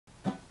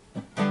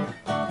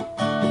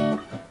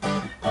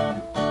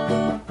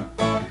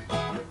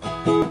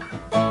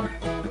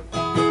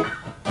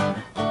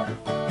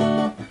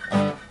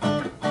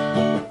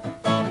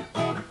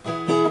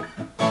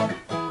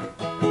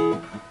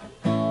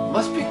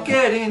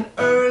getting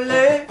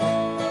early,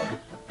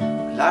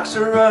 clocks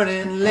are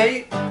running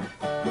late.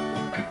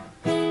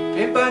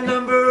 Paint by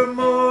number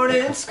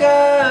morning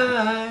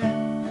sky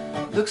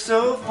looks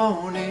so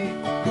phony.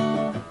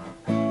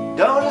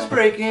 Dawn is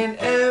breaking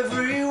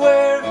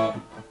everywhere.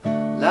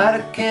 Light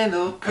a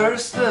candle,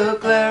 curse the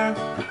glare.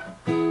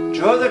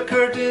 Draw the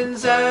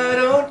curtains, I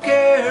don't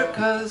care,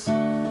 'cause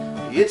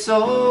it's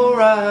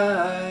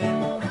alright.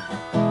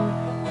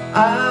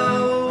 I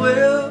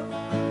will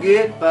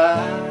get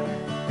by.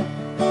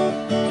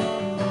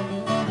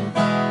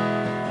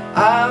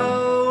 I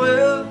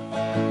will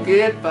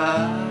get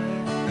by.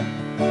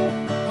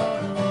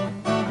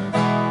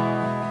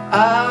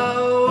 I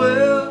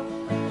will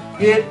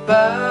get by.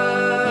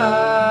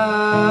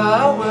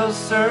 I will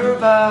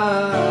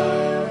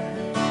survive.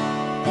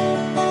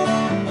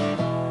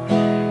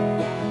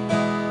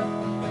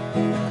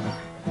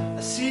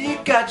 I see you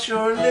got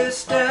your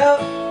list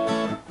out.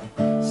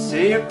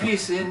 Say your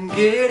piece and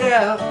get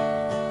out.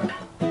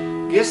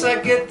 Guess I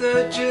get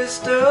the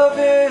gist of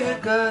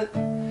it, but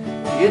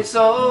it's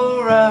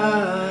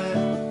alright.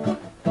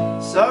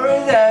 Sorry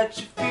that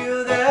you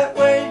feel that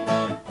way.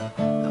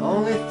 The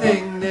only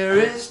thing there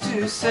is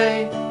to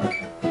say,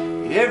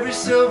 every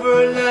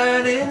silver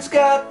lining's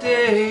got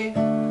a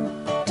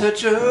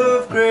touch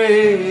of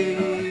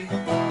gray.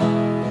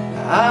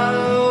 I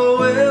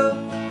will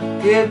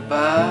get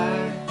by.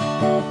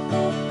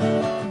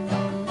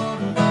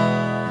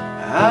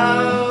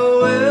 I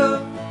will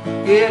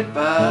get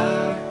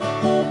by.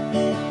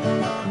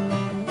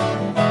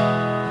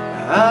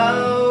 I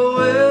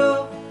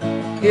will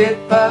get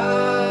by.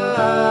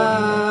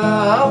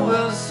 I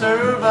will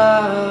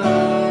survive.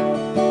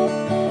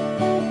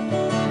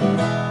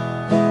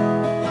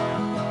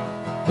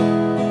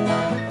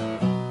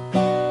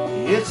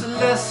 It's a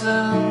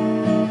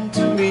lesson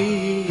to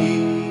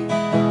me.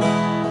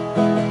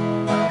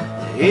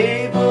 The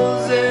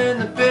Abels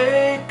and the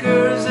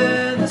Bakers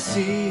and the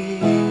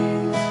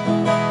C's,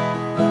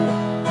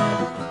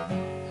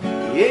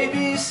 the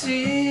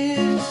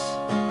ABCs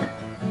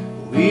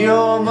we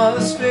all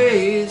must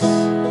face.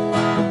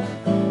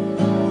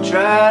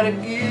 Try to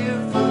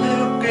give a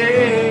little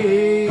grace.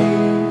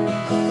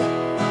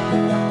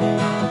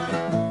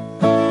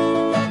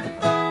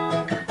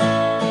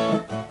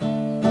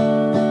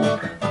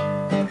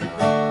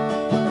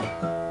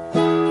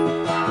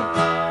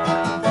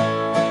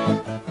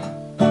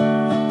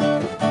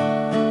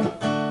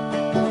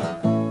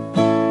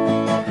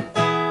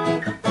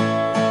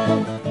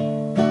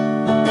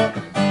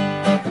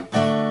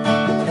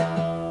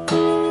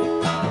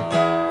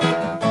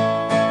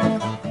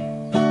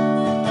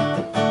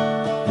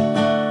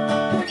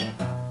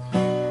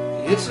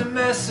 It's a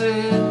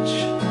message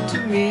to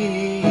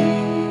me.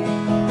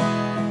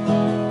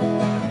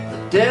 The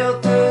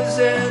deltas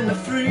and the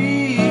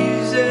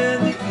frees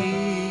and the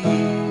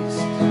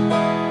east,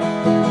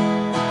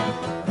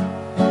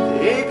 the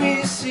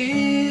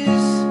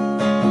ABCs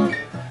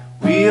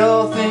we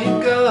all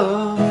think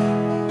of.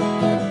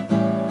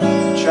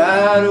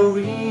 Try to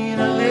wean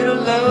a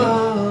little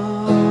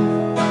love.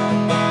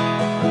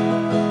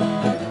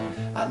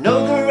 I know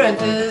the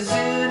rent is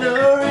in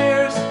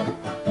arrears.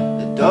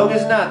 The dog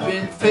has not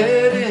been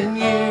fed in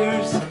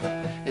years.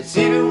 It's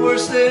even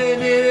worse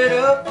than it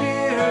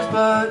appears,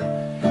 but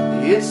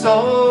it's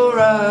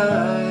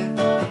alright.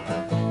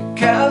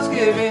 Cow's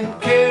giving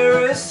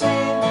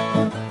kerosene.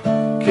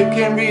 Kid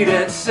can read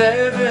at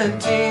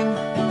 17.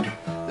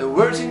 The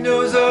words he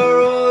knows are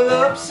all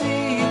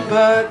obscene,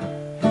 but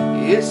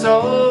it's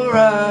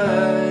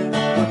alright.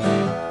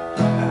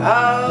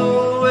 I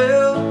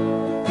will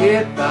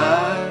get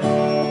by.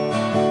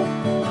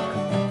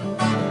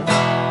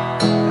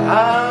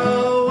 I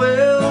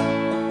will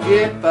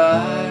get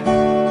by.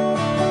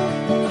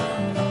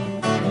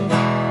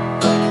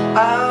 I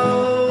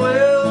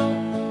will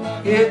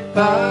get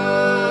by.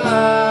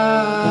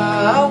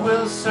 I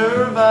will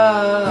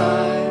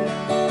survive.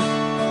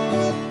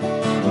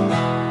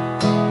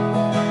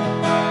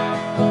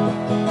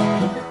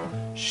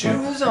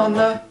 Shoes on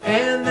the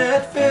hand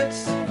that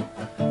fits.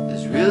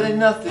 There's really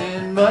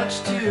nothing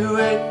much to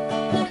it.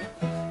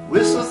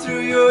 Whistle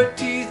through your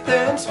teeth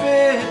and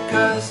spit,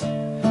 'cause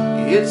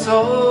it's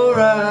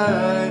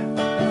alright.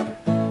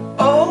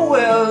 Oh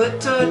well, a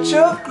touch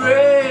of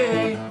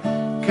gray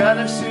kind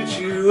of suits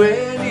you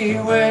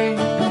anyway.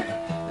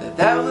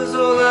 That was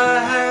all I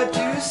had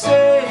to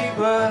say,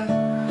 but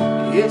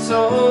it's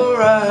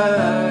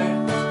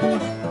alright.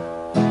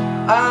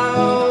 I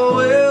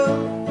will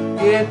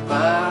get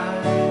by.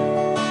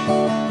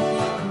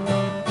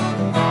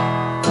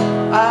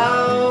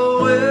 I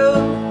will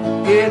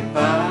get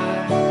by.